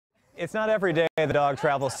It's not every day the dog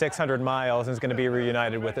travels 600 miles and is going to be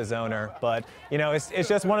reunited with his owner, but you know, it's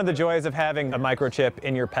just one of the joys of having a microchip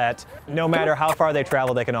in your pet. No matter how far they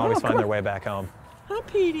travel, they can always find their way back home. Huh,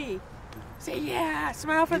 Petey? Say yeah,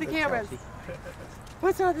 smile for the cameras.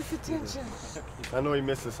 What's all this attention? I know he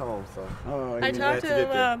misses home, so. Oh, I talked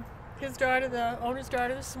to his daughter, the owner's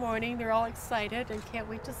daughter, this morning. They're all excited and can't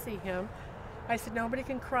wait to see him. I said, nobody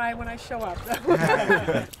can cry when I show up.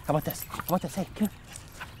 How about this? How about this? Hey, come here.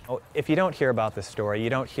 Oh, if you don't hear about this story, you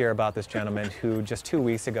don't hear about this gentleman who just 2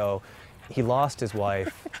 weeks ago, he lost his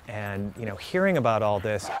wife. And, you know, hearing about all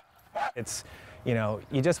this, it's, you know,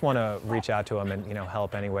 you just want to reach out to him and, you know,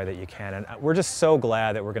 help any way that you can. And we're just so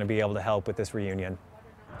glad that we're going to be able to help with this reunion.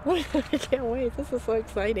 I can't wait. This is so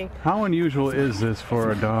exciting. How unusual is this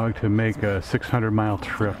for a dog to make a 600-mile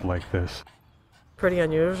trip like this? Pretty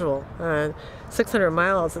unusual. 600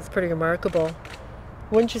 miles, it's pretty remarkable.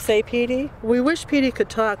 Wouldn't you say, Petey? We wish Petey could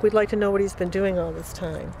talk. We'd like to know what he's been doing all this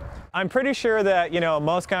time. I'm pretty sure that, you know,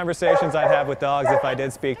 most conversations I'd have with dogs, if I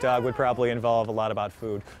did speak dog, would probably involve a lot about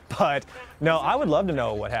food. But no, I would love to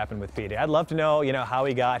know what happened with Petey. I'd love to know, you know, how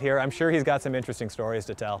he got here. I'm sure he's got some interesting stories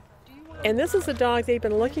to tell. And this is a dog they've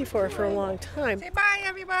been looking for a long time. Say bye,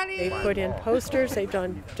 everybody. They put in posters, they've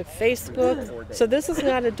done to Facebook. So this is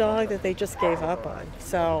not a dog that they just gave up on.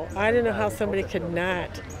 So I don't know how somebody could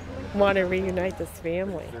not want to reunite this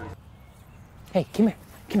family. Hey, come here.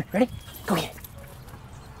 Come here. Ready? Go get it.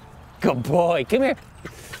 Good boy. Come here.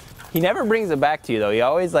 He never brings it back to you, though. He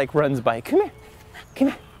always, like, runs by. Come here. Come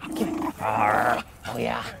here. Come here. Oh,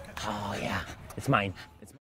 yeah. Oh, yeah. It's mine.